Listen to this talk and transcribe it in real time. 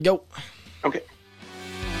Go. Okay.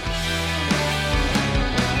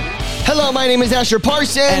 Hello, my name is Asher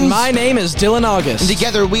Parsons. And my name is Dylan August. And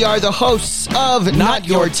together we are the hosts of Not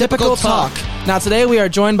Your Typical Talk. Now today we are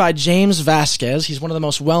joined by James Vasquez. He's one of the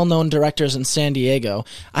most well-known directors in San Diego.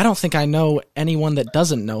 I don't think I know anyone that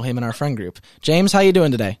doesn't know him in our friend group. James, how you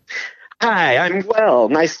doing today? Hi, I'm well.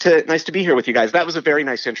 Nice to be here with you guys. That was a very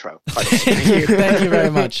nice intro. By the way. Thank you. Thank you very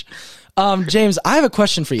much. James, I have a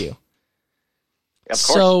question for you. Of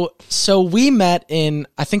course. So we met in,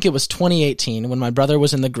 I think it was 2018 when my brother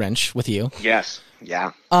was in The Grinch with you. Yes.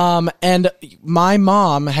 Yeah. And my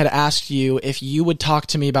mom had asked you if you would talk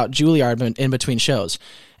to me about Juilliard in between shows.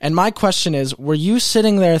 And my question is, were you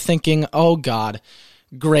sitting there thinking, oh God,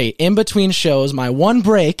 great, in between shows, my one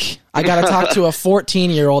break, I got to talk to a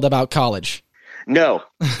 14-year-old about college? No,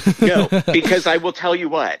 because I will tell you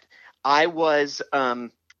what, I was,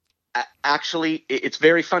 actually, it's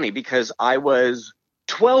very funny because I was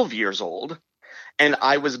 12 years old and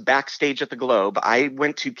I was backstage at the Globe. I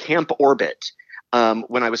went to Camp Orbit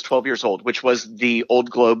when I was 12 years old, which was the Old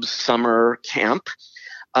Globe's summer camp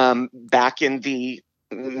back in the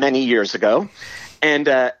many years ago. And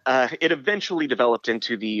it eventually developed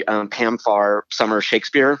into the Pam Farr Summer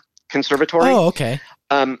Shakespeare Conservatory. Oh, okay.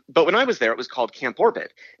 But when I was there, it was called Camp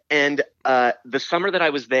Orbit. And the summer that I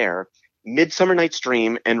was there, Midsummer Night's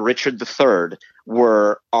Dream and Richard III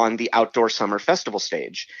were on the outdoor summer festival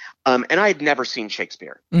stage. And I had never seen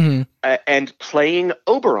Shakespeare. Mm-hmm. And playing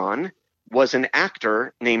Oberon was an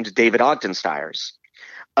actor named David Ogden Stiers.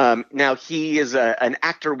 Now, he is an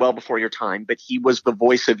actor well before your time, but he was the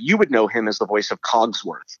voice of, you would know him as the voice of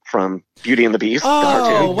Cogsworth from Beauty and the Beast. Oh, the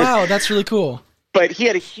cartoon. Wow, that's really cool. But he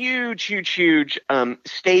had a huge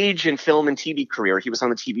stage and film and TV career. He was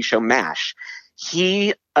on the TV show MASH.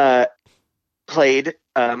 He played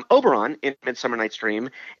Oberon in Midsummer Night's Dream,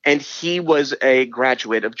 and he was a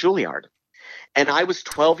graduate of Juilliard. And I was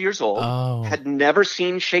 12 years old, had never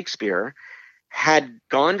seen Shakespeare, had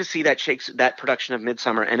gone to see that production of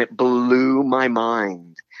Midsummer, and it blew my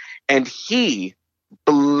mind. And he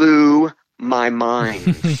blew my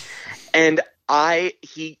mind. And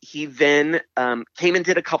he then came and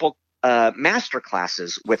did a couple master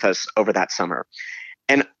classes with us over that summer.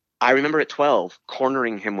 And I remember at 12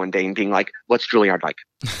 cornering him one day and being like, what's Juilliard like?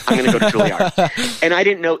 I'm going to go to Juilliard. And I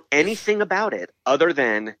didn't know anything about it other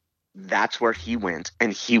than that's where he went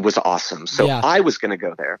and he was awesome. So yeah. I was going to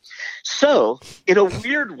go there. So in a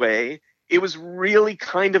weird way, it was really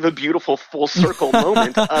kind of a beautiful full circle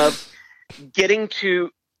moment of getting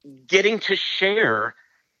to share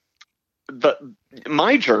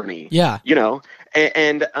my journey. Yeah. You know,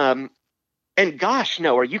 and gosh,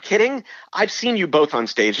 no, are you kidding? I've seen you both on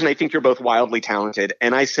stage and I think you're both wildly talented.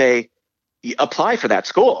 And I say, apply for that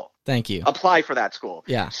school. Thank you. Apply for that school.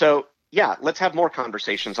 Yeah. So yeah, let's have more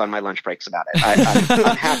conversations on my lunch breaks about it.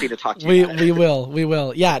 I'm happy to talk to you. We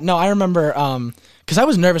will. Yeah, no, I remember, cause I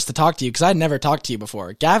was nervous to talk to you cause I'd never talked to you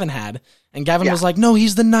before. Gavin had, and Gavin was like, no,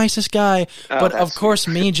 he's the nicest guy. But of course,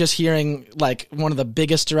 me just hearing like one of the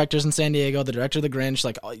biggest directors in San Diego, the director of The Grinch,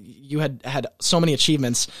 like you had so many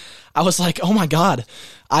achievements. I was like, oh my God,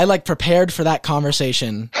 I like prepared for that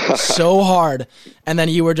conversation so hard. And then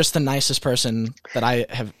you were just the nicest person that I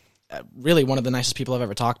have, really one of the nicest people I've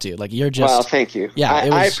ever talked to. Like you're just. Well, thank you. Yeah.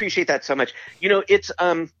 I appreciate that so much. You know, it's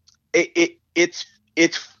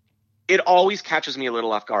it always catches me a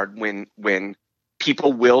little off guard when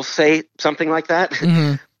people will say something like that,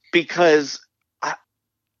 mm-hmm. because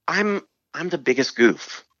I'm the biggest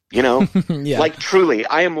goof, you know, yeah. Like truly,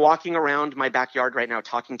 I am walking around my backyard right now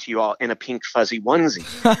talking to you all in a pink fuzzy onesie.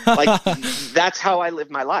 Like that's how I live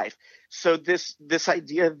my life. So this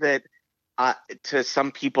idea that to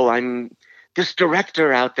some people, I'm this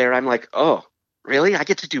director out there. I'm like, oh, really? I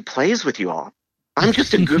get to do plays with you all. I'm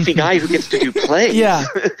just a goofy guy who gets to do plays. Yeah.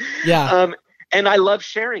 Yeah. And I love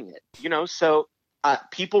sharing it, you know, so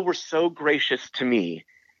people were so gracious to me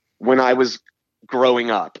when I was growing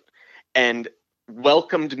up and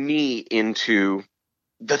welcomed me into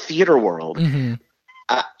the theater world. Mm-hmm.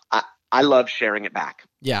 I love sharing it back.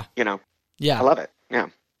 Yeah. You know? Yeah. I love it. Yeah.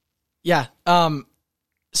 Yeah.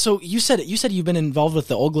 So you said you've been involved with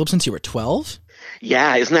the Old Globe since you were 12?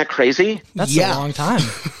 Yeah, isn't that crazy? That's a long time.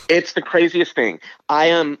 It's the craziest thing.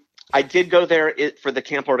 I did go there for the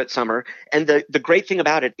Camp Orbit summer, and the great thing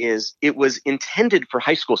about it is it was intended for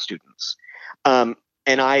high school students. And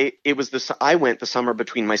I went the summer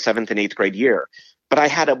between my 7th and 8th grade year, but I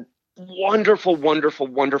had a wonderful, wonderful,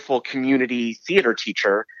 wonderful community theater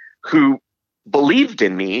teacher who believed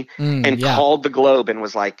in me and called the Globe and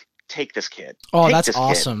was like, take this kid. Oh, that's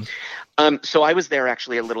awesome. So I was there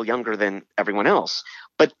actually a little younger than everyone else.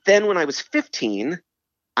 But then when I was 15,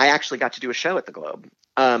 I actually got to do a show at the Globe.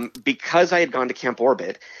 Because I had gone to Camp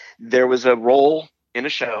Orbit, there was a role in a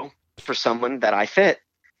show for someone that I fit,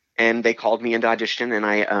 and they called me into audition, and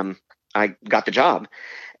I got the job.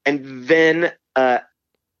 And then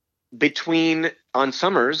between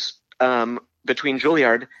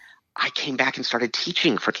Juilliard, I came back and started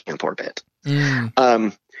teaching for Camp Orbit.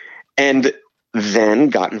 And then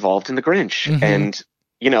got involved in the Grinch. Mm-hmm. And,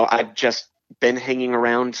 I've just been hanging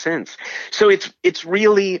around since. So it's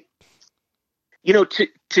really,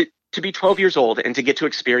 to be 12 years old and to get to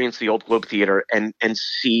experience the Old Globe Theater and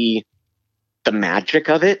see the magic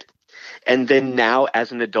of it. And then now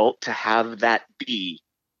as an adult to have that be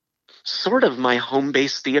sort of my home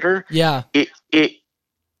base theater. Yeah.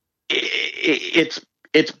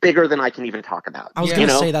 It's bigger than I can even talk about. I was going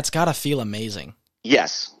to say that's got to feel amazing.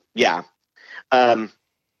 Yes. Yeah. And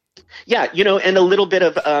a little bit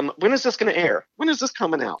of when is this going to air? When is this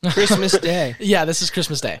coming out? Christmas Day. Yeah, this is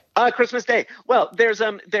Christmas Day. Christmas Day. Well, there's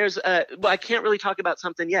I can't really talk about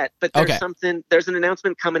something yet, but there's an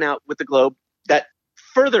announcement coming out with the Globe that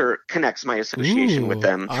further connects my association with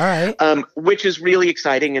them. All right. Which is really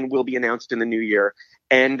exciting and will be announced in the new year.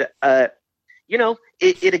 And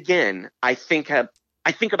it again, I think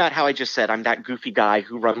about how I just said I'm that goofy guy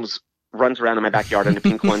who runs around in my backyard in a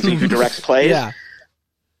pink onesie who directs plays. Yeah.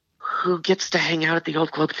 Who gets to hang out at the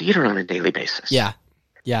Old Globe Theater on a daily basis. Yeah.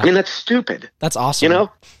 Yeah. I mean, that's stupid. That's awesome.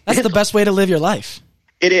 That's It's the best way to live your life.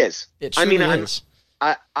 It is. It truly is.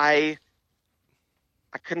 I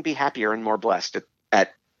couldn't be happier and more blessed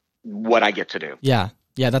at what I get to do. Yeah.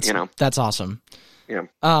 Yeah. That's awesome. Yeah.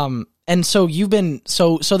 And so you've been,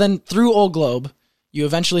 so then through Old Globe, you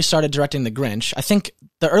eventually started directing The Grinch. I think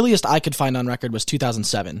the earliest I could find on record was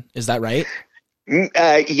 2007. Is that right?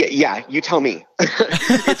 Yeah, you tell me.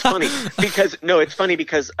 It's funny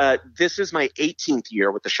because this is my 18th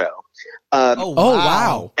year with the show.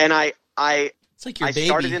 Wow. And It's like your baby.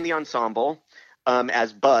 Started in the ensemble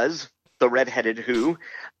as Buzz, the redheaded Who.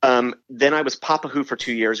 Then I was Papa Who for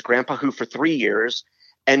 2 years, Grandpa Who for 3 years,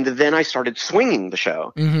 and then I started swinging the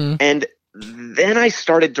show. Mm-hmm. And then I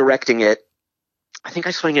started directing it. I think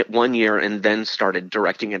I swung it 1 year and then started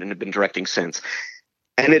directing it and have been directing since.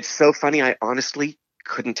 And it's so funny. I honestly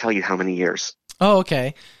couldn't tell you how many years. Oh,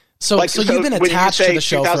 okay. So you've been attached to the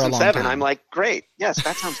show for a long time. I'm like, great. Yes,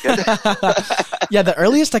 that sounds good. Yeah, the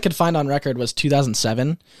earliest I could find on record was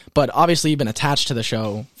 2007, but obviously you've been attached to the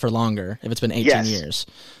show for longer if it's been 18 years.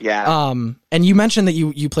 Yeah. And you mentioned that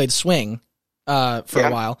you played swing for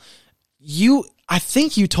a while. I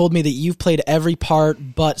think you told me that you've played every part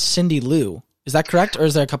but Cindy Lou. Is that correct, or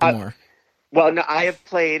is there a couple more? Well, no, I have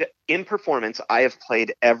played in performance. I have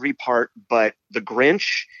played every part but the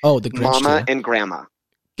Grinch, Mama, and Grandma.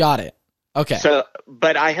 Got it. Okay. So,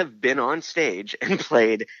 but I have been on stage and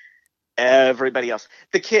played everybody else.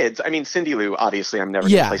 The kids. I mean, Cindy Lou. Obviously, I'm never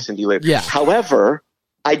going to play Cindy Lou. Yeah. However,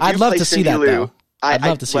 I'd love to see that. Though. I'd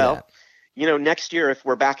love to see that. Next year, if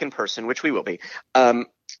we're back in person, which we will be,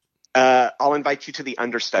 I'll invite you to the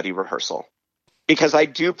understudy rehearsal because I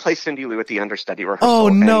do play Cindy Lou at the understudy rehearsal. Oh,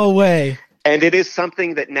 no way. And it is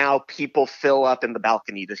something that now people fill up in the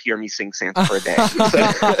balcony to hear me sing Santa for a day. So,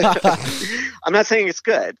 I'm not saying it's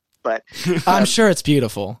good, but I'm sure it's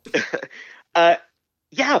beautiful. Yeah,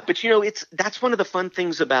 but that's one of the fun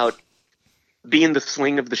things about being the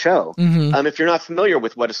swing of the show. Mm-hmm. If you're not familiar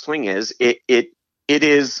with what a swing is, it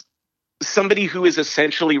is somebody who is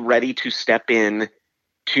essentially ready to step in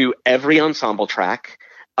to every ensemble track.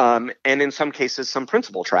 And in some cases, some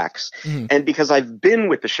principal tracks. Mm-hmm. And because I've been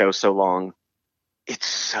with the show so long, it's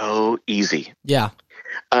so easy. Yeah.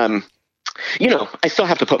 I still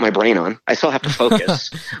have to put my brain on. I still have to focus.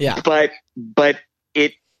 Yeah. But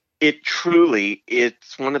it truly,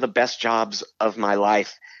 it's one of the best jobs of my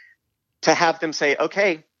life to have them say,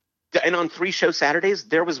 okay. And on 3-show Saturdays,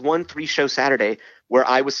 there was one 3-show Saturday where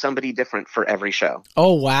I was somebody different for every show.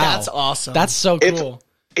 Oh, wow. That's awesome. That's so cool.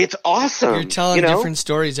 It's awesome. You're telling different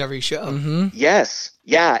stories every show. Mm-hmm. Yes.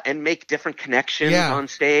 Yeah. And make different connections on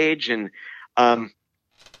stage. And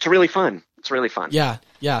it's really fun. It's really fun. Yeah.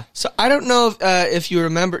 Yeah. So I don't know if you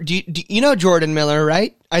remember. Do you know Jordan Miller,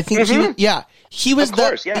 right? I think he was he was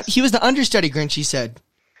the understudy Grinch, he said.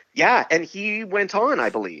 Yeah, and he went on, I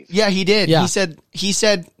believe. Yeah, he did. Yeah. He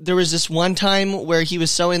said there was this one time where he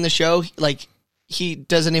was so in the show, like he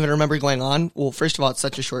doesn't even remember going on. Well, first of all, it's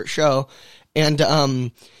such a short show.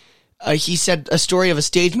 And he said a story of a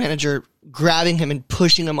stage manager grabbing him and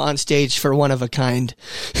pushing him on stage for One of a Kind.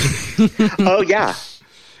 Oh yeah,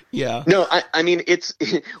 yeah. No, I mean it's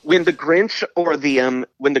when the Grinch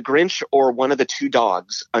or one of the two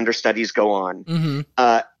dogs understudies go on,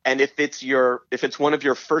 mm-hmm. And if it's one of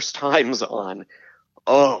your first times on,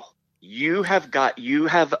 Oh, you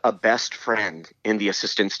have a best friend in the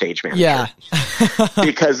assistant stage manager. Yeah.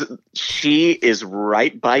 Because she is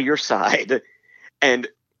right by your side. And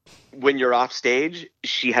when you're off stage,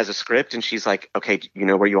 she has a script and she's like, okay, you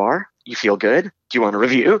know where you are? You feel good? Do you want a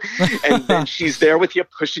review? And then she's there with you,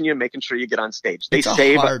 pushing you, making sure you get on stage. It's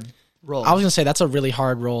a hard role. I was going to say, that's a really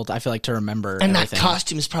hard role, I feel like, to remember. And everything. that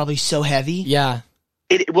costume is probably so heavy. Yeah.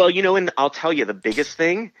 Well, you know, and I'll tell you the biggest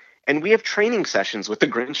thing, and we have training sessions with the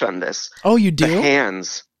Grinch on this. Oh, you do? The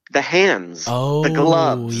hands, oh, the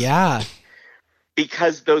gloves. Yeah.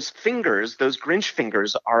 Because those Grinch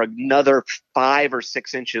fingers are another 5 or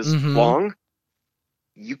 6 inches long.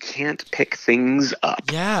 You can't pick things up.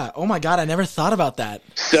 Yeah. Oh my God, I never thought about that.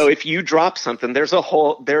 So if you drop something, there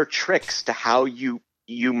are tricks to how you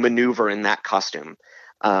maneuver in that costume.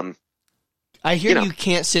 I hear you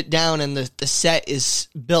can't sit down, and the set is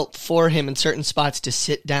built for him in certain spots to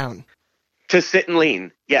sit down. To sit and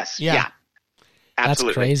lean. Yes. Yeah.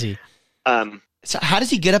 Absolutely. That's crazy. So how does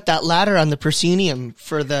he get up that ladder on the proscenium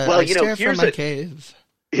for the here's my cave?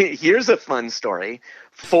 Here's a fun story.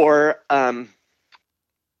 For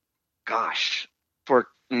for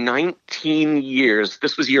 19 years,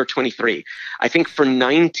 this was year 23. I think for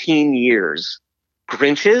 19 years,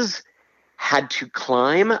 Grinches had to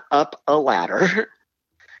climb up a ladder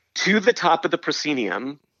to the top of the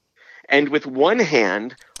proscenium and with one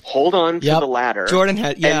hand hold on to the ladder. Jordan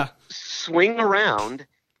had, and swing around.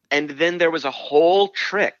 And then there was a whole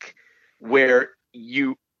trick where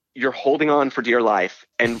you're holding on for dear life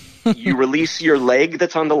and you release your leg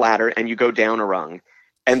that's on the ladder and you go down a rung.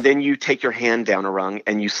 And then you take your hand down a rung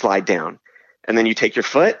and you slide down. And then you take your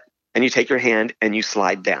foot and you take your hand and you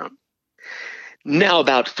slide down. Now,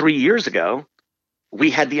 about 3 years ago,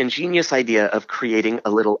 we had the ingenious idea of creating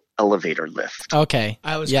a little elevator lift. Okay.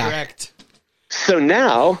 I was correct. So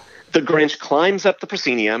now the Grinch climbs up the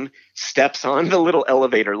proscenium, steps on the little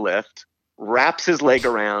elevator lift, wraps his leg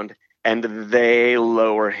around, and they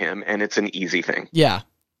lower him, and it's an easy thing. Yeah.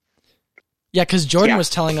 Yeah, because Jordan was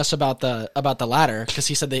telling us about the ladder, because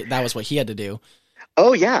he said that was what he had to do.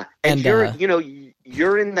 Oh, yeah. And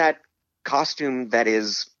you're in that costume that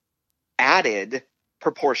is added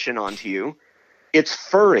proportion onto you. It's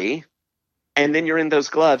furry, and then you're in those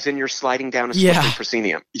gloves, and you're sliding down a slippery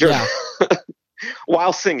proscenium.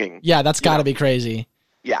 While singing. Yeah, that's got to be crazy.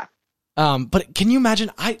 Yeah. But can you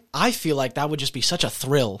imagine? I feel like that would just be such a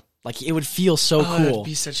thrill. Like, it would feel so cool. It'd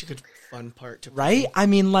be such a good fun part to play. Right? I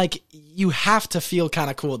mean, like, you have to feel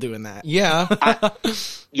kind of cool doing that. Yeah.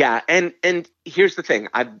 And here's the thing.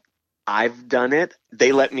 I've done it.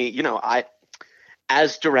 They let me,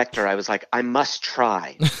 as director, I was like, I must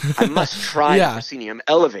try the proscenium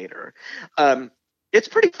elevator. It's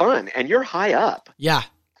pretty fun, and you're high up. Yeah.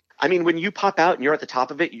 I mean, when you pop out and you're at the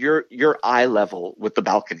top of it, you're eye level with the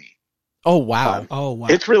balcony. Oh, wow.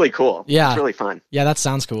 It's really cool. Yeah. It's really fun. Yeah, that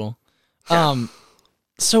sounds cool. Yeah.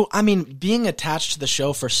 So, I mean, being attached to the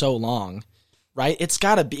show for so long, right? It's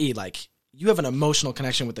got to be like, you have an emotional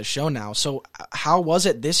connection with the show now. So how was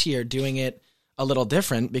it this year doing it a little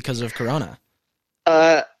different because of Corona?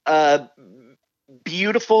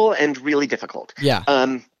 Beautiful and really difficult.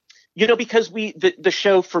 Yeah. Because the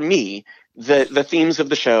show, for me, the themes of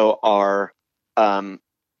the show are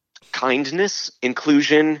kindness,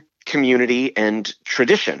 inclusion, community, and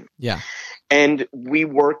tradition. Yeah. And we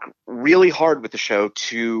work really hard with the show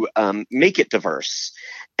to make it diverse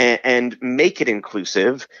and make it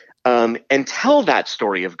inclusive and tell that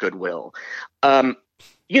story of goodwill. And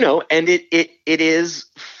it is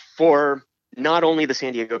for not only the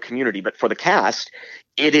San Diego community, but for the cast,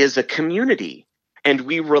 it is a community. And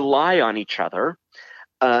we rely on each other.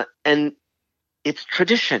 And it's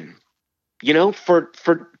tradition. For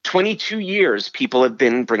 22 years, people have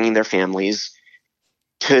been bringing their families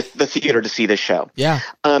to the theater to see this show. Yeah.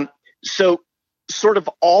 So sort of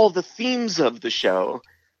all the themes of the show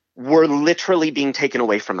were literally being taken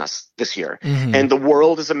away from us this year. Mm-hmm. And the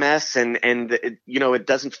world is a mess, and it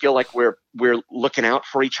doesn't feel like we're looking out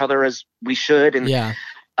for each other as we should.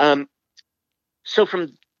 And so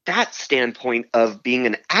from that standpoint of being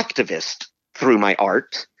an activist through my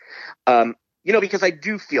art, because I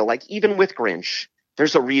do feel like even with Grinch,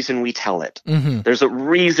 there's a reason we tell it. Mm-hmm. There's a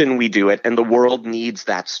reason we do it, and the world needs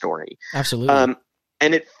that story. Absolutely.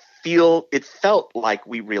 And it felt like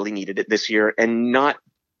we really needed it this year, and not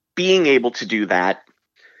being able to do that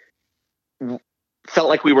felt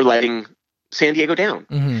like we were letting San Diego down.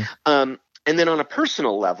 Mm-hmm. And then on a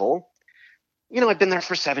personal level, I've been there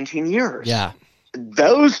for 17 years. Yeah.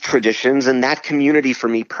 Those traditions and that community for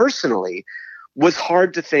me personally was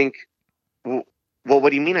hard to think, well,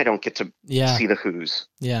 what do you mean I don't get to Yeah. see the Who's?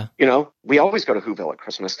 Yeah. You know, we always go to Whoville at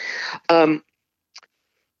Christmas.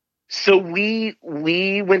 So we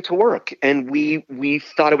went to work, and we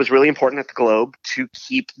thought it was really important at the Globe to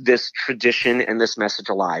keep this tradition and this message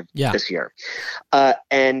alive this year.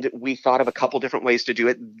 And we thought of a couple different ways to do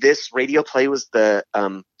it. This radio play was the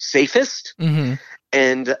safest,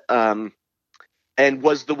 and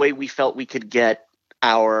was the way we felt we could get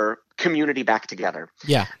our community back together.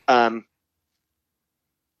 Yeah. And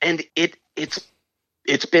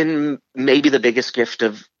it's been maybe the biggest gift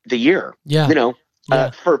of the year. Yeah. You know,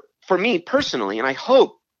 for me personally, and I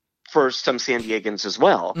hope for some San Diegans as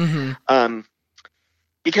well,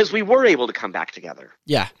 because we were able to come back together.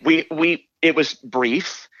 Yeah. It was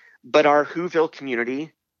brief, but our Whoville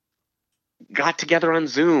community got together on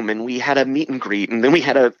Zoom, and we had a meet and greet, and then we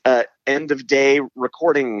had a end of day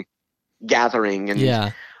recording gathering,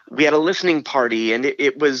 and we had a listening party, and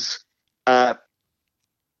it was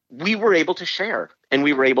we were able to share, and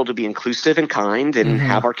we were able to be inclusive and kind, and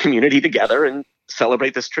have our community together and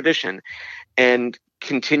celebrate this tradition and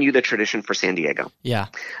continue the tradition for San Diego. Yeah.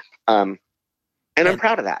 And I'm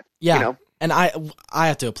proud of that. Yeah. You know? And I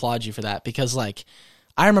have to applaud you for that, because like,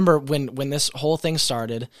 I remember when this whole thing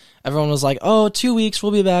started, everyone was like, oh, 2 weeks,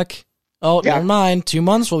 we'll be back. Oh, never mind. 2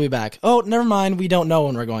 months, we'll be back. Oh, never mind. We don't know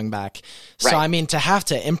when we're going back. So, I mean, to have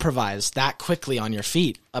to improvise that quickly on your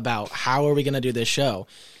feet about how are we going to do this show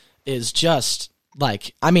is just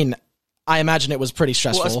like, I mean, I imagine it was pretty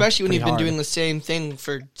stressful. Well, especially when you've been doing the same thing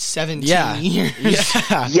for 17 years.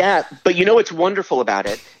 Yeah. But you know what's wonderful about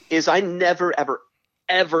it is I never, ever,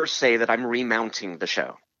 ever say that I'm remounting the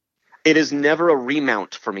show. It is never a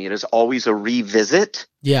remount for me. It is always a revisit.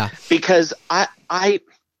 Yeah. Because I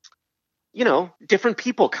you know, different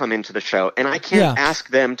people come into the show, and I can't ask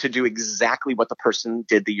them to do exactly what the person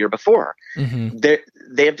did the year before.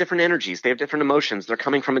 They have different energies. They have different emotions. They're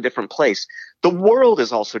coming from a different place. The world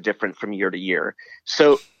is also different from year to year.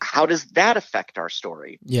 So how does that affect our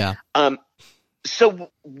story? Yeah. So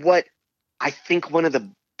what I think one of the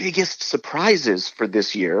biggest surprises for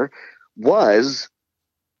this year was,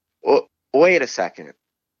 wait a second,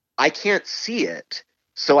 I can't see it,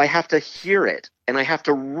 so I have to hear it, and I have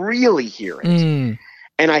to really hear it,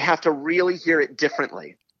 and I have to really hear it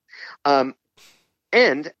differently.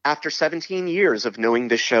 And after 17 years of knowing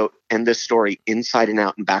this show and this story inside and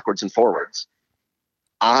out and backwards and forwards,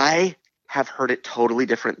 I have heard it totally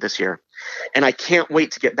different this year. And I can't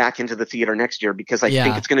wait to get back into the theater next year, because I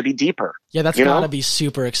think it's going to be deeper. Yeah, that's going to be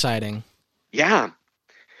super exciting. Yeah.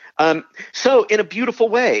 So in a beautiful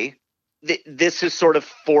way, this has sort of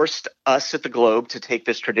forced us at the Globe to take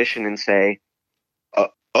this tradition and say,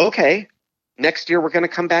 okay, next year we're going to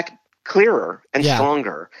come back clearer and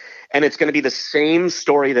stronger. And it's going to be the same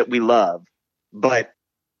story that we love, but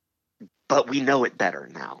we know it better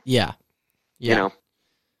now. Yeah. You know?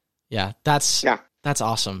 Yeah. That's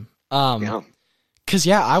awesome. Cause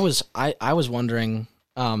I was wondering,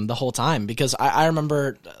 the whole time, because I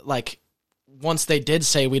remember like, once they did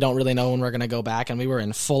say we don't really know when we're going to go back and we were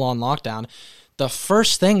in full on lockdown, the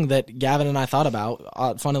first thing that Gavin and I thought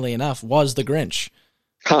about, funnily enough, was the Grinch.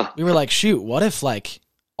 We were like, shoot, what if like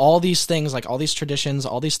all these things, like all these traditions,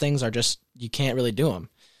 all these things are just, you can't really do them.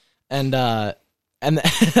 And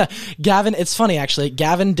Gavin, it's funny actually,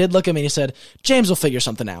 Gavin did look at me and he said, James will figure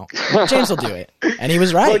something out. James will do it. And he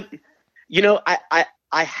was right. Well, you know, I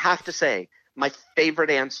have to say, my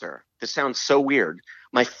favorite answer, this sounds so weird,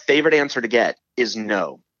 my favorite answer to get is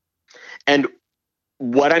no. And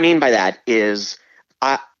what I mean by that is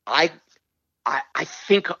I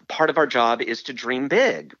think part of our job is to dream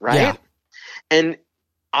big, right? Yeah. And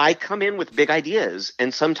I come in with big ideas,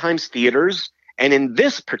 and sometimes theaters, and in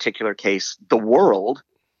this particular case, the world,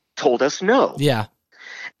 told us no. Yeah.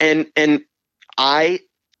 And I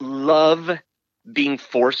love being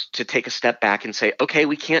forced to take a step back and say, okay,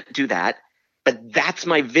 we can't do that, but that's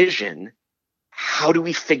my vision. How do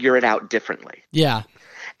we figure it out differently? Yeah.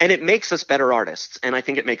 And it makes us better artists, and I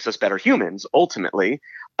think it makes us better humans ultimately.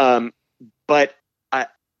 But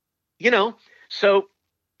you know, so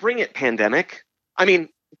bring it, pandemic. I mean,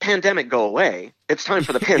 pandemic, go away. It's time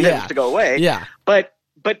for the pandemic to go away. Yeah. But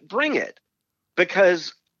bring it,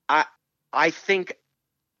 because I think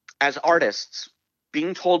as artists,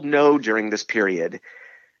 being told no during this period,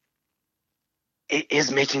 it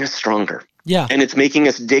is making us stronger. Yeah. And it's making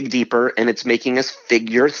us dig deeper, and it's making us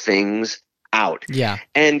figure things out. Yeah.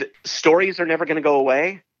 And stories are never going to go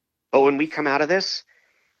away, but when we come out of this,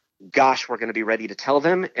 gosh, we're going to be ready to tell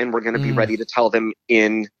them, and we're going to be ready to tell them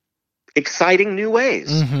in exciting new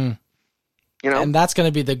ways. Mm-hmm. You know? And that's going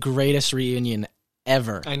to be the greatest reunion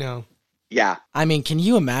ever. I know. Yeah. I mean, can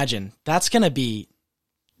you imagine? That's going to be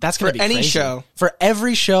That's going to be any crazy. show. For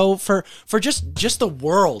every show, for just the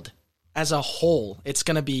world as a whole, it's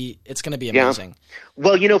going to be amazing.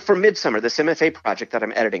 Well, for Midsummer, this MFA project that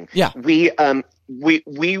I'm editing, Yeah. we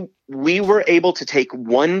were able to take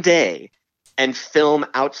one day and film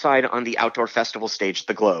outside on the outdoor festival stage,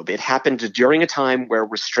 The Globe. It happened during a time where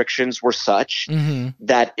restrictions were such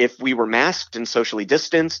that if we were masked and socially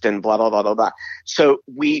distanced and blah, blah, blah, blah, blah. So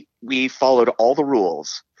we followed all the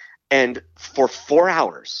rules. And for 4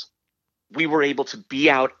 hours, we were able to be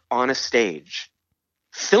out on a stage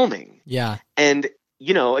filming. Yeah. And,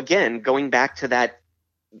 again, going back to that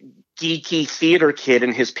geeky theater kid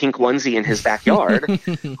in his pink onesie in his backyard,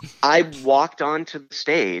 I walked onto the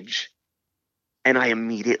stage and I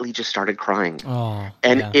immediately just started crying. Oh,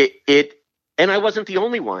 and and I wasn't the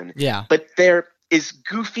only one. Yeah. But there, as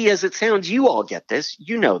goofy as it sounds, you all get this,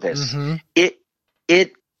 you know this.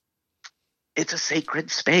 It's a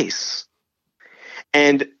sacred space.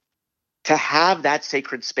 And to have that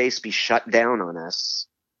sacred space be shut down on us,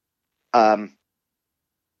 to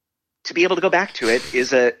be able to go back to it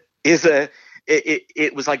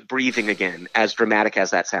it was like breathing again, as dramatic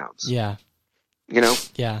as that sounds. Yeah.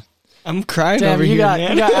 Yeah. I'm crying Damn, over you here, got,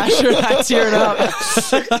 man. You got Asher tearing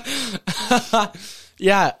up.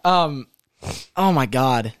 Yeah. Oh my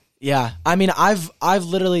God. Yeah. I mean, I've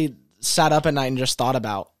literally sat up at night and just thought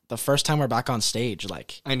about the first time we're back on stage.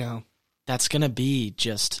 Like, I know. That's going to be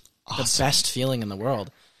just the best feeling in the world.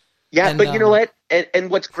 Yeah. And, but you know what? And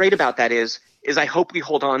what's great about that is I hope we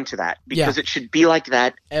hold on to that, because it should be like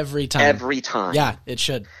that every time. Yeah, it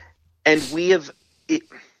should. And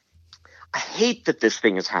I hate that this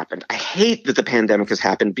thing has happened. I hate that the pandemic has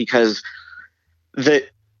happened, because the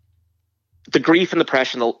grief and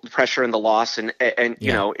the pressure and the loss and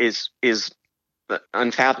is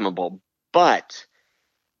unfathomable. But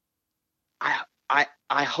I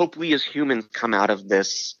hope we as humans come out of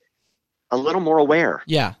this a little more aware.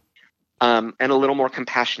 Yeah. And a little more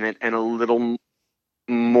compassionate and a little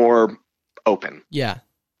more open. Yeah.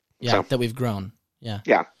 Yeah. So, that we've grown. Yeah.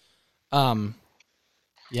 Yeah.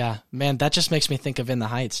 Yeah, man, that just makes me think of In the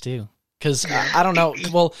Heights too. Because I don't know.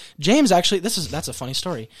 Well, James, actually, that's a funny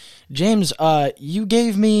story. James, you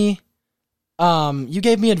gave me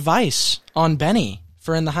advice on Benny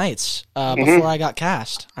for In the Heights before I got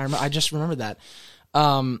cast. I just remembered that.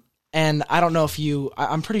 And I don't know if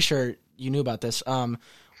I'm pretty sure you knew about this.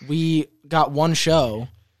 We got one show,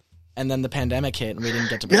 and then the pandemic hit, and we didn't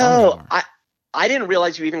get to perform anymore. I didn't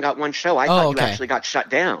realize you even got one show. I thought you actually got shut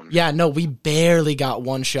down. Yeah, no, we barely got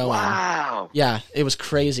one show. Wow. Yeah, it was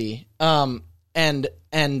crazy. And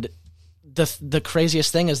the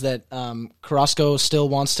craziest thing is that Carrasco still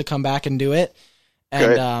wants to come back and do it,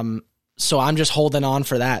 and so I'm just holding on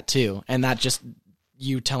for that too. And that just,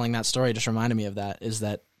 you telling that story just reminded me of that. Is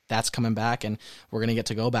that's coming back, and we're gonna get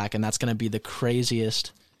to go back, and that's gonna be the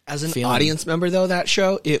craziest. As an audience member, though, that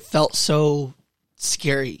show, it felt so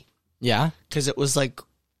scary. Yeah, because it was like,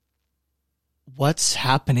 what's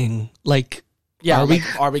happening? Like, yeah,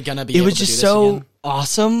 are we gonna be? It was just so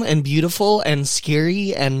awesome and beautiful and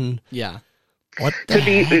scary and What the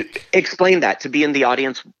heck? Explain that, to be in the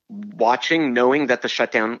audience watching, knowing that the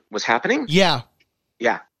shutdown was happening. Yeah,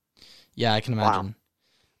 I can imagine.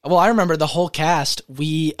 Wow. Well, I remember the whole cast.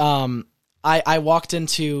 We I walked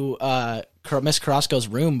into Miss Carrasco's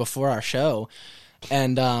room before our show,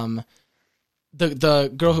 and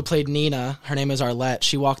the girl who played Nina, her name is Arlette,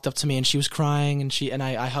 she walked up to me and she was crying, and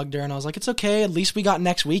I hugged her and I was like, it's okay, at least we got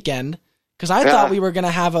next weekend, because I thought we were going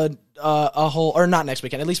to have a whole, or not next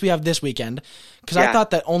weekend, at least we have this weekend, because I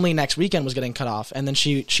thought that only next weekend was getting cut off. And then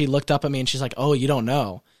she looked up at me and she's like, oh, you don't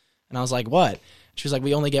know. And I was like, what? She was like,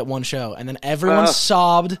 we only get one show. And then everyone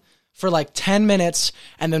sobbed for like 10 minutes,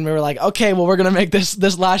 and then we were like, okay, well, we're going to make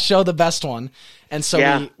this last show the best one. And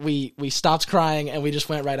so we stopped crying and we just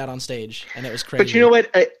went right out on stage, and it was crazy. But you know what?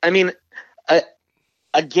 I mean,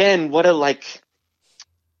 again, what a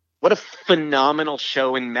phenomenal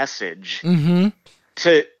show and message to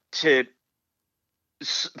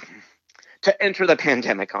enter the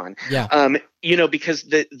pandemic on. Yeah. Because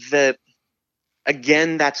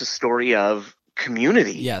again, that's a story of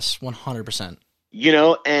community. Yes, 100%.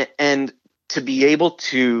 And to be able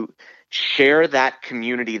to share that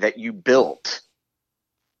community that you built,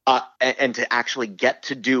 and to actually get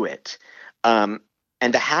to do it, and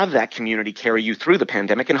to have that community carry you through the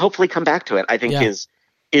pandemic and hopefully come back to it, I think is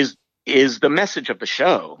the message of the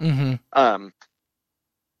show.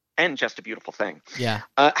 And just a beautiful thing. Yeah.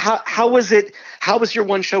 How was it? How was your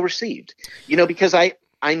one show received? Because I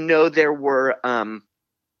know there were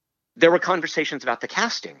conversations about the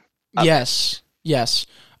casting. Yes.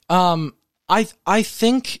 I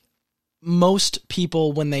think most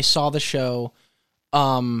people, when they saw the show,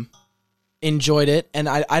 enjoyed it, and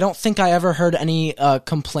I don't think I ever heard any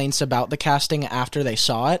complaints about the casting after they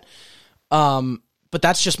saw it. But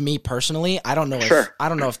that's just me personally. I don't know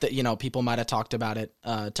if that, people might have talked about it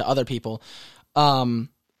to other people.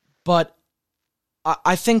 But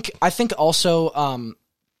I think also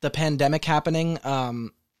the pandemic happening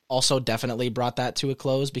also definitely brought that to a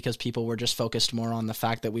close, because people were just focused more on the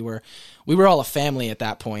fact that we were all a family at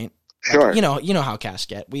that point. Sure. Like, you know how casts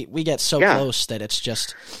get. We get so close that it's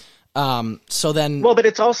just so then. Well, but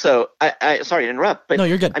it's also I sorry to interrupt, but no,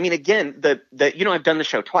 you're good. I mean, again, I've done the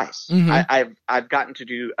show twice. Mm-hmm. I've gotten to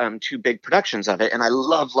do 2 big productions of it, and I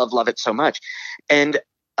love it so much. And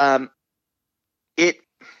it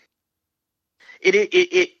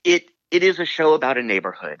is a show about a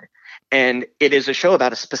neighborhood, and it is a show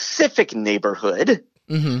about a specific neighborhood.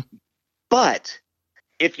 Mm-hmm. But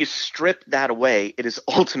if you strip that away, it is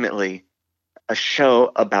ultimately a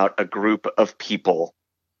show about a group of people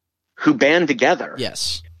who band together.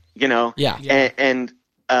 Yes. Yeah. And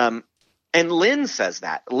Lynn says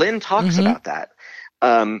that. Lynn talks about that.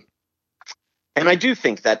 And I do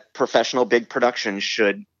think that professional big productions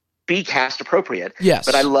should be cast appropriate. Yes.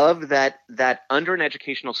 But I love that under an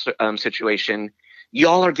educational situation,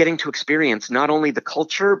 y'all are getting to experience not only the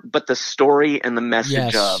culture, but the story and the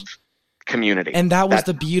message of community. And that was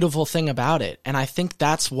the beautiful thing about it. And I think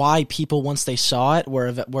that's why people, once they saw it,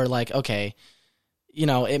 were like, okay,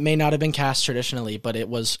 it may not have been cast traditionally, but it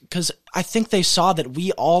was, because I think they saw that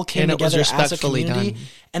we all came together as a community,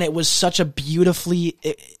 and it was such a beautifully,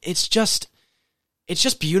 it's just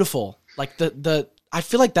beautiful. Like I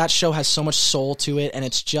feel like that show has so much soul to it, and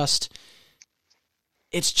it's just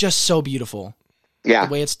so beautiful. Yeah.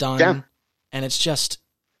 The way it's done. Yeah. And it's just,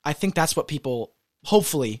 I think that's what people,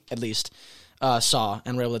 hopefully at least, saw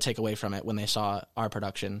and were able to take away from it when they saw our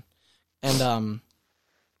production. And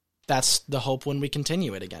that's the hope when we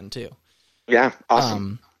continue it again too. Yeah,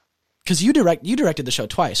 awesome. Because you directed the show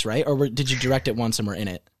twice, right? Or did you direct it once and were in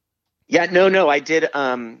it? Yeah, no, I did.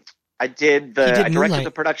 I directed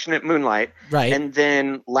the production at Moonlight, right? And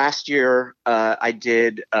then last year, I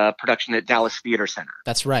did a production at Dallas Theater Center.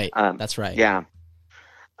 That's right. That's right. Yeah.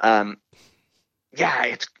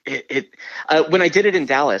 Yeah, when I did it in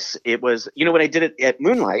Dallas, it was, when I did it at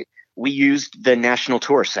Moonlight, we used the national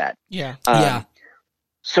tour set. Yeah. Yeah.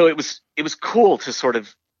 So it was cool to sort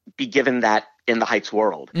of be given that in the Heights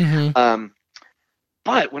world. Mm-hmm.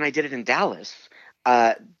 But when I did it in Dallas,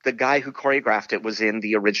 the guy who choreographed it was in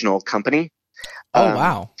the original company. Oh,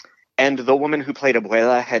 wow. And the woman who played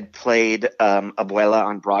Abuela had played Abuela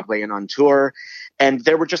on Broadway and on tour. And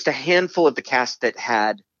there were just a handful of the cast that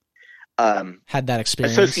had that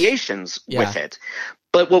experience, associations with it.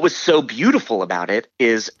 But what was so beautiful about it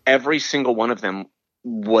is every single one of them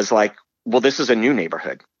was like, well, this is a new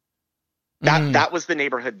neighborhood. That was the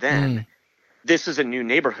neighborhood then. This is a new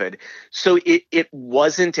neighborhood. So it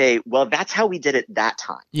wasn't that's how we did it that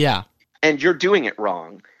time. Yeah. And you're doing it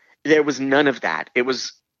wrong. There was none of that. It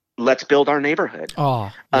was, let's build our neighborhood.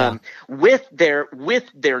 Oh, yeah. With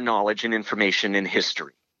their knowledge and information and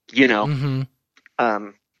history, Mm-hmm.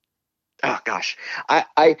 Oh gosh,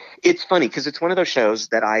 it's funny because it's one of those shows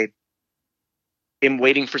that I am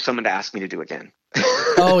waiting for someone to ask me to do again.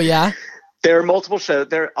 Oh yeah. There are multiple shows.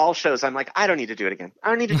 They're all shows. I'm like, I don't need to do it again. I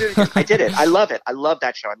don't need to do it again. I did it. I love it. I love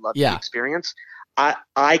that show. I love the experience.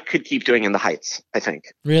 I could keep doing In the Heights, I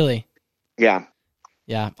think. Really? Yeah.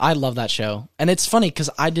 Yeah. I love that show. And it's funny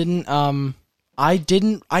because I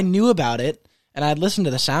knew about it and I'd listened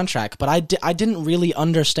to the soundtrack, but I didn't really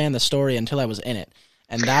understand the story until I was in it.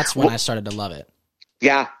 And that's when I started to love it.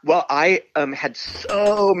 Yeah. Well, I had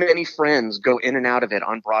so many friends go in and out of it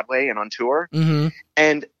on Broadway and on tour. Mm-hmm.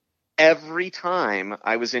 And every time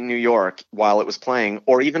I was in New York while it was playing,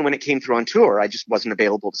 or even when it came through on tour, I just wasn't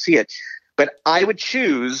available to see it. But I would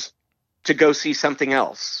choose to go see something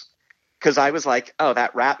else because I was like, oh,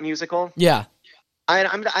 that rap musical? Yeah. I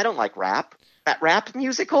don't like rap. That rap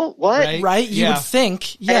musical? What? Right? You would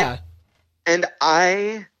think. Yeah. And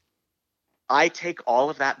I take all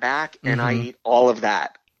of that back and I eat all of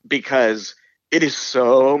that because it is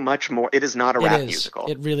so much more. It is not a rap musical.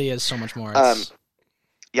 It really is so much more.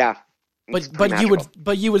 Yeah. But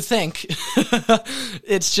you would think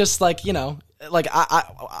it's just like, like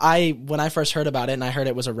I when I first heard about it and I heard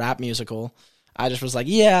it was a rap musical, I just was like,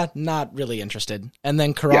 yeah, not really interested. And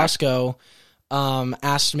then Carrasco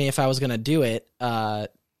asked me if I was going to do it the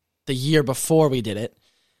year before we did it.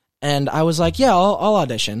 And I was like, yeah, I'll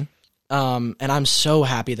audition. And I'm so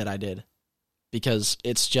happy that I did because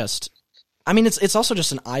it's just, I mean, it's also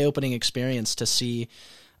just an eye-opening experience to see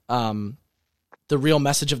the real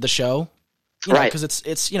message of the show, right? Because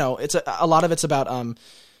it's a lot of it's about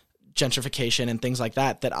gentrification and things like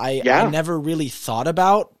that I never really thought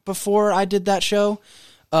about before I did that show.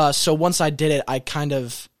 So once I did it, I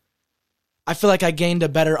feel like I gained a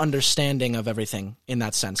better understanding of everything in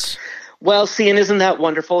that sense. Well, see, and isn't that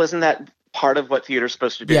wonderful? Isn't that part of what theater's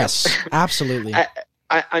supposed to do? Yes, absolutely.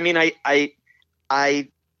 I mean, I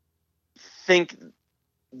think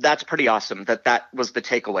that's pretty awesome that was the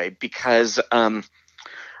takeaway, because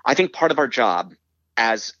I think part of our job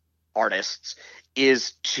as artists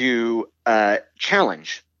is to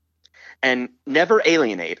challenge and never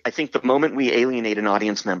alienate. I think the moment we alienate an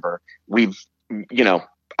audience member, will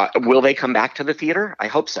they come back to the theater? I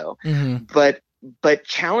hope so. Mm-hmm. But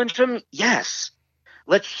challenge them, yes.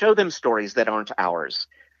 Let's show them stories that aren't ours.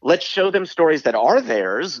 Let's show them stories that are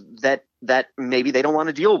theirs that maybe they don't want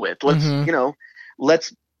to deal with. Let's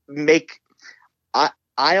let's make.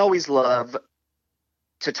 I always love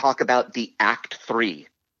to talk about the act 3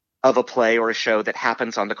 of a play or a show that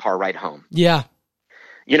happens on the car ride home. Yeah.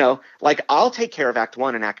 Like, I'll take care of act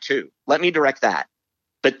 1 and act 2. Let me direct that.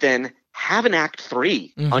 But then have an act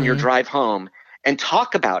 3 on your drive home and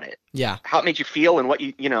talk about it. Yeah. How it made you feel and what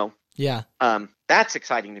Yeah. That's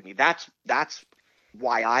exciting to me. That's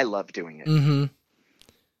why I love doing it. Mm-hmm.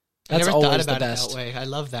 That's I never always thought about the it best. that way. I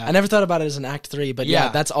love that. I never thought about it as an act 3, but yeah,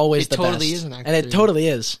 that's always the totally best. Is an act and 3. it totally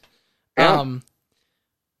is. Yeah.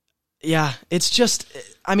 Yeah, it's just,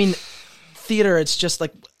 I mean, theater, it's just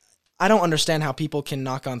like, I don't understand how people can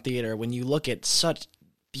knock on theater when you look at such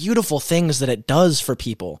beautiful things that it does for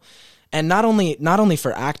people. And not only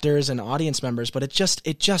for actors and audience members, but I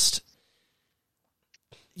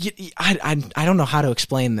don't know how to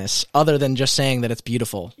explain this other than just saying that it's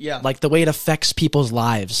beautiful. Yeah. Like the way it affects people's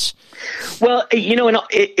lives. Well, and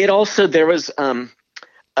it also, there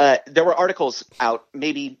were articles out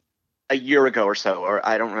maybe a year ago or so, or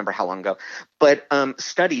I don't remember how long ago, but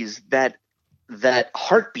studies that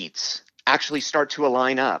heartbeats actually start to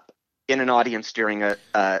align up in an audience during a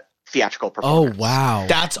theatrical performance. Oh, wow.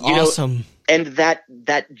 That's awesome. And that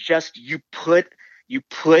just, you put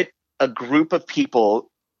a group of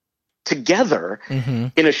people together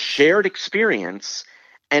in a shared experience,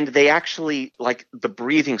 and they actually, like, the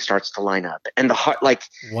breathing starts to line up and the heart, like,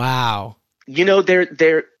 wow.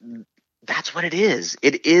 They're that's what it is.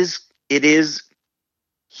 It is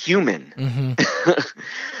human.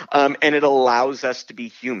 And it allows us to be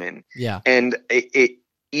human. Yeah. And it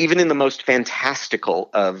even in the most fantastical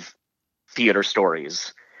of theater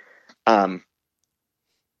stories, we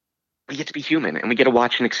get to be human, and we get to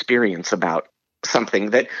watch an experience about something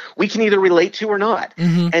that we can either relate to or not.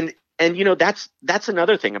 And that's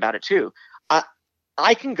another thing about it too.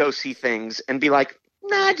 I can go see things and be like,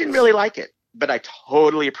 nah, I didn't really like it, but I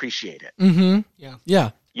totally appreciate it. Yeah.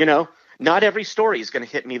 Not every story is going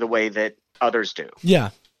to hit me the way that others do.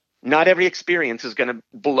 Yeah. Not every experience is going to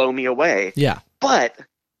blow me away. Yeah. But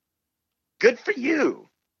good for you.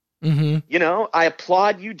 I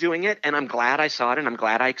applaud you doing it, and I'm glad I saw it, and I'm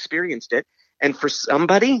glad I experienced it. And for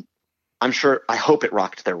somebody, I hope it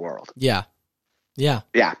rocked their world. Yeah. Yeah.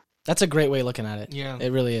 Yeah. That's a great way of looking at it. Yeah.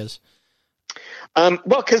 It really is. Well,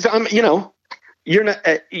 because you're not.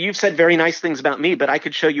 You've said very nice things about me, but I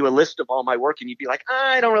could show you a list of all my work, and you'd be like,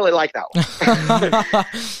 I don't really like that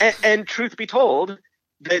one. and truth be told,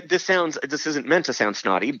 this isn't meant to sound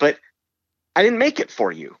snotty, but I didn't make it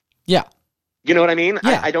for you. Yeah. You know what I mean?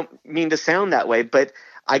 Yeah. I don't mean to sound that way, but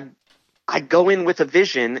I go in with a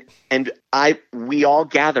vision, and we all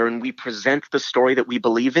gather and we present the story that we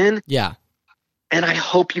believe in. Yeah. And I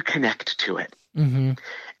hope you connect to it. And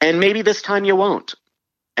maybe this time you won't,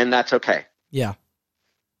 and that's okay. Yeah.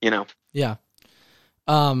 Yeah.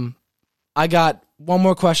 I got one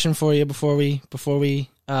more question for you before we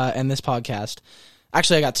end this podcast.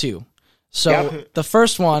 Actually, I got two. So the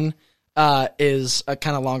first one is a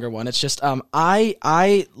kind of longer one. It's just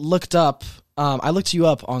I looked you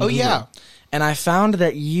up on Google, yeah, and I found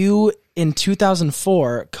that you in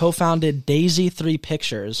 2004 co-founded Daisy 3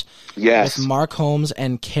 Pictures with Mark Holmes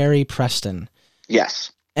and Carrie Preston.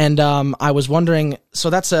 Yes. And I was wondering, so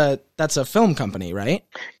that's a film company, right?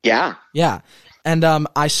 Yeah. Yeah. And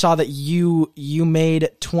I saw that you made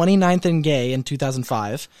 29th and Gay in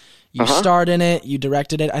 2005. You starred in it, you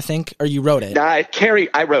directed it, I think, or you wrote it. I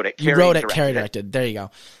wrote it. You wrote it, Carrie directed. There you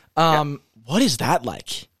go. What is that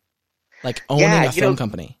like? Like owning a film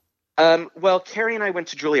company? Well, Carrie and I went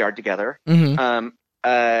to Juilliard together. I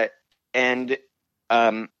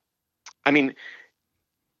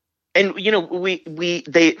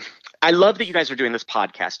love that you guys are doing this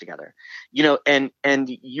podcast together, and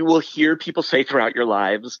you will hear people say throughout your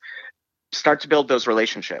lives, start to build those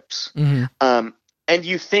relationships. and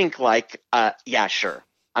you think like, yeah, sure,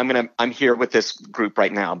 I'm here with this group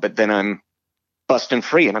right now, but then I'm busting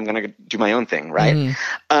free and I'm going to do my own thing. Right.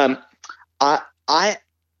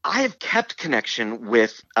 I have kept connection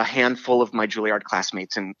with a handful of my Juilliard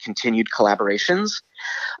classmates and continued collaborations.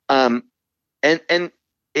 And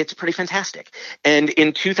it's pretty fantastic. And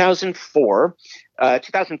in 2004,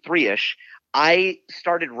 2003-ish, I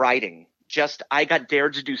started writing. I got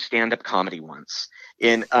dared to do stand-up comedy once.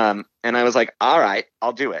 And I was like, all right,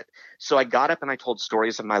 I'll do it. So I got up and I told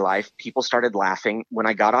stories of my life. People started laughing. When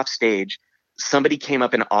I got off stage, somebody came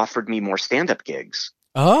up and offered me more stand-up gigs.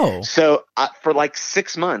 Oh. So for like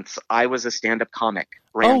 6 months, I was a stand-up comic.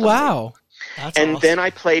 Randomly. Oh, wow. That's and awesome. then I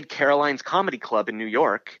played Caroline's Comedy Club in New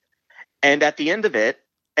York. And at the end of it,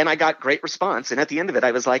 and I got great response. And at the end of it,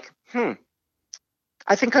 I was like, I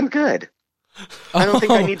think I'm good. I don't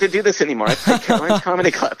think I need to do this anymore. I played Caroline's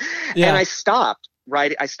Comedy Club. Yeah. And I stopped,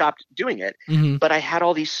 right? I stopped doing it. But I had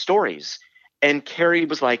all these stories. And Carrie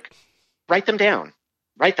was like, write them down.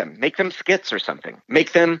 Write them, make them skits or something,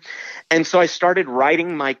 make them. And so I started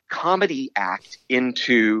writing my comedy act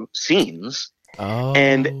into scenes. Oh.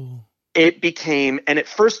 And it became, and at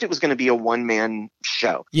first it was going to be a one-man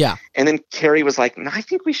show. Yeah. And then Carrie was like, no, I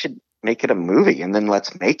think we should make it a movie and then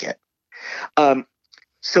let's make it.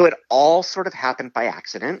 So it all sort of happened by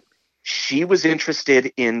accident. She was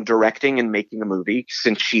interested in directing and making a movie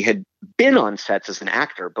since she had been on sets as an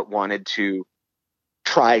actor, but wanted to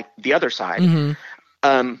try the other side.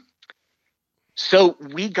 So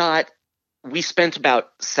we spent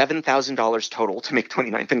about $7,000 total to make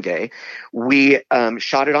 29th and Gay. We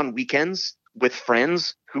shot it on weekends with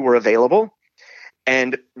friends who were available,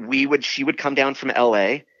 and she would come down from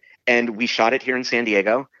LA, and we shot it here in San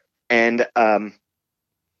Diego. And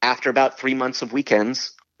after about 3 months of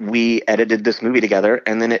weekends, we edited this movie together,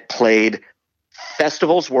 and then it played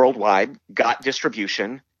festivals worldwide, got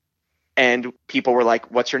distribution, and people were like,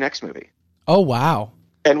 "What's your next movie?" Oh, wow.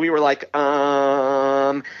 And we were like,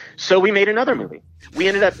 so we made another movie.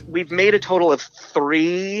 We've made a total of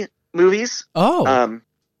 3 movies. Oh.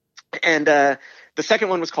 And the second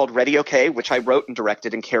one was called Ready Okay, which I wrote and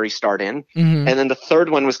directed and Carrie starred in. And then the third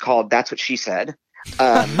one was called That's What She Said. We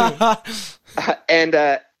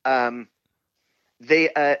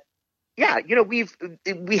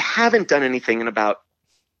haven't done anything in about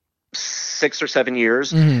 6 or 7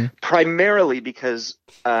 years, primarily because,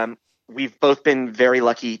 we've both been very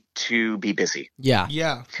lucky to be busy. Yeah.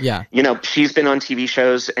 You know, she's been on TV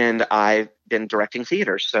shows and I've been directing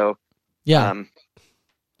theater. So, yeah.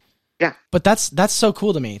 But that's so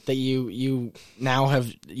cool to me that you now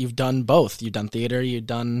you've done both. You've done theater, you've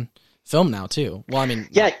done film now too. Well, I mean,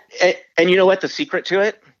 yeah. And you know what? The secret to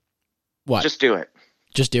it? What? Just do it.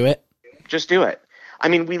 Just do it. Just do it. I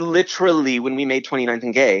mean, we literally, when we made 29th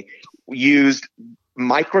and Gay, used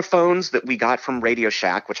microphones that we got from Radio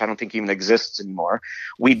Shack, which I don't think even exists anymore.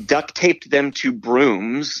 We duct taped them to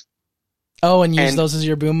brooms. Oh, and used those as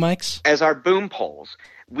your boom mics? As our boom poles.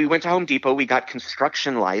 We went to Home Depot, we got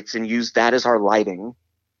construction lights and used that as our lighting.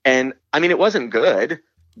 And I mean, it wasn't good,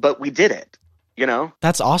 but we did it, you know?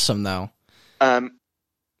 That's awesome though.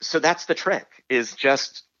 So that's the trick, is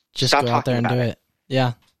just go out there and do it.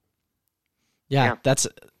 Yeah. That's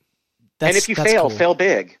and if you fail, cool. fail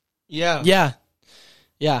big. Yeah.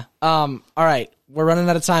 All right. We're running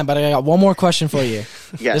out of time, but I got one more question for you.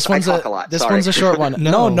 Yes, this one's I talk a lot. This Sorry. one's a short one.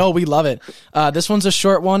 No. No, we love it. This one's a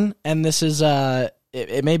short one, and this is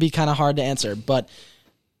it may be kind of hard to answer, but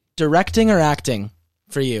directing or acting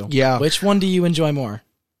for you? Yeah. Which one do you enjoy more?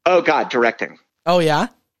 Oh God, directing. Oh yeah?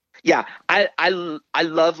 Yeah. I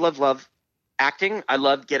love acting. I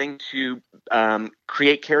love getting to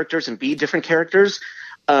create characters and be different characters.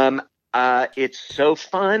 It's so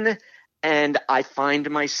fun. And I find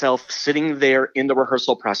myself sitting there in the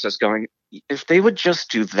rehearsal process going, if they would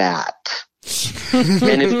just do that,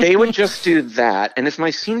 and if they would just do that, and if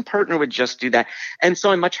my scene partner would just do that. And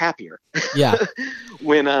so I'm much happier. Yeah.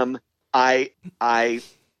 when I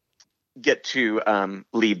get to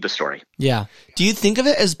lead the story. Yeah. Do you think of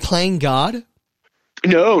it as playing God?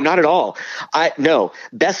 No, not at all. No.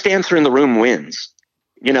 Best dancer in the room wins.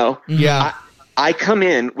 You know? Yeah. I come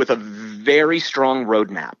in with a very strong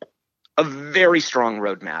roadmap.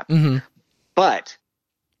 But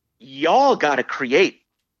y'all got to create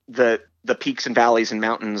the peaks and valleys and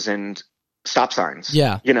mountains and stop signs.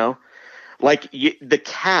 Yeah. You know, like the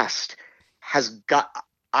cast has got,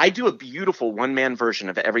 I do a beautiful one-man version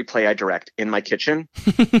of every play I direct in my kitchen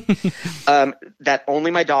that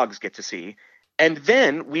only my dogs get to see. And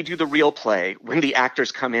then we do the real play when the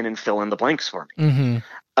actors come in and fill in the blanks for me.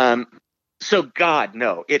 So God,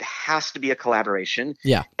 no, it has to be a collaboration.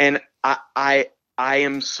 Yeah. And I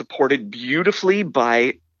am supported beautifully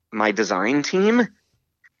by my design team,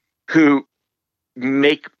 who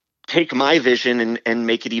take my vision and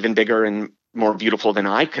make it even bigger and more beautiful than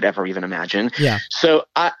I could ever even imagine. Yeah. So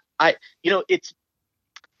it's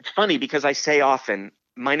funny because I say often,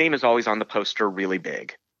 my name is always on the poster really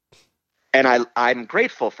big. And I'm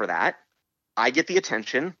grateful for that. I get the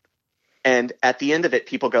attention. And at the end of it,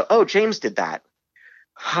 people go, oh, James did that.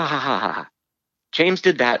 Ha ha ha ha. James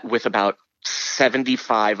did that with about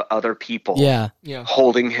 75 other people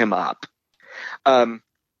holding him up.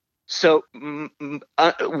 So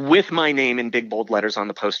with my name in big, bold letters on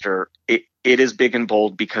the poster, it is big and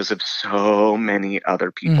bold because of so many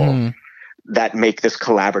other people that make this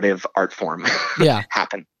collaborative art form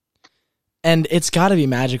happen. And it's got to be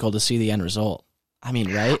magical to see the end result. I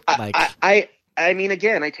mean, right? I mean,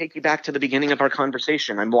 again, I take you back to the beginning of our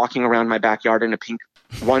conversation. I'm walking around my backyard in a pink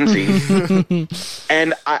onesie,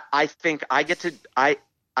 and I think I get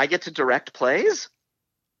to direct plays.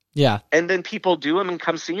 Yeah. And then people do them and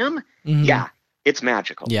come see them. Mm-hmm. Yeah, it's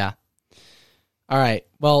magical. Yeah. All right.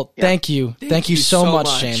 Well, thank you. Thank you so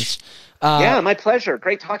much, James. My pleasure.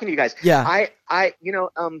 Great talking to you guys. Yeah.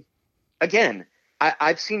 Again,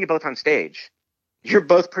 I've seen you both on stage. You're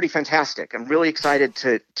both pretty fantastic. I'm really excited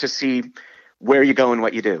to see where you go and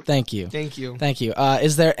what you do. Thank you. Thank you. Thank you.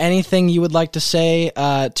 Is there anything you would like to say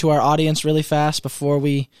to our audience really fast before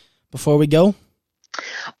we go?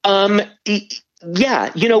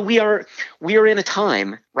 Yeah, we are in a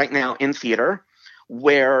time right now in theater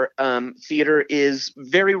where theater is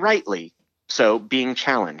very rightly so being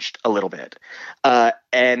challenged a little bit,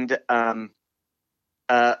 and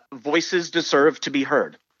voices deserve to be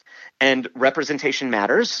heard, and representation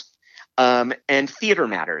matters, and theater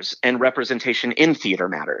matters, and representation in theater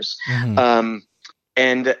matters, that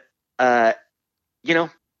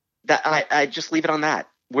I just leave it on that.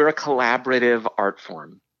 We're a collaborative art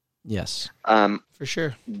form. Yes, for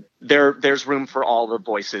sure. There's room for all the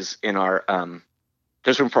voices in our.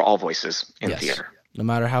 There's room for all voices in theater, no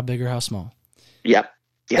matter how big or how small. Yep.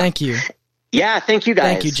 Yeah. Thank you. Yeah, thank you guys.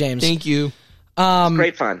 Thank you, James. Thank you. It's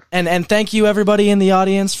great fun. And thank you everybody in the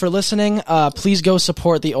audience for listening. Please go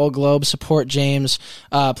support the Old Globe. Support James.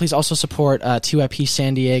 Please also support 2IP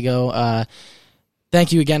San Diego.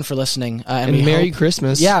 Thank you again for listening. And Merry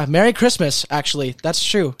Christmas. Yeah, Merry Christmas. Actually, that's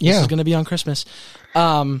true. Yeah. This is going to be on Christmas.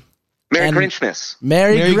 Merry Grinchmas.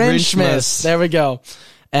 Merry Grinchmas. There we go.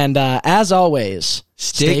 And as always,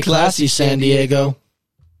 stay classy, San Diego.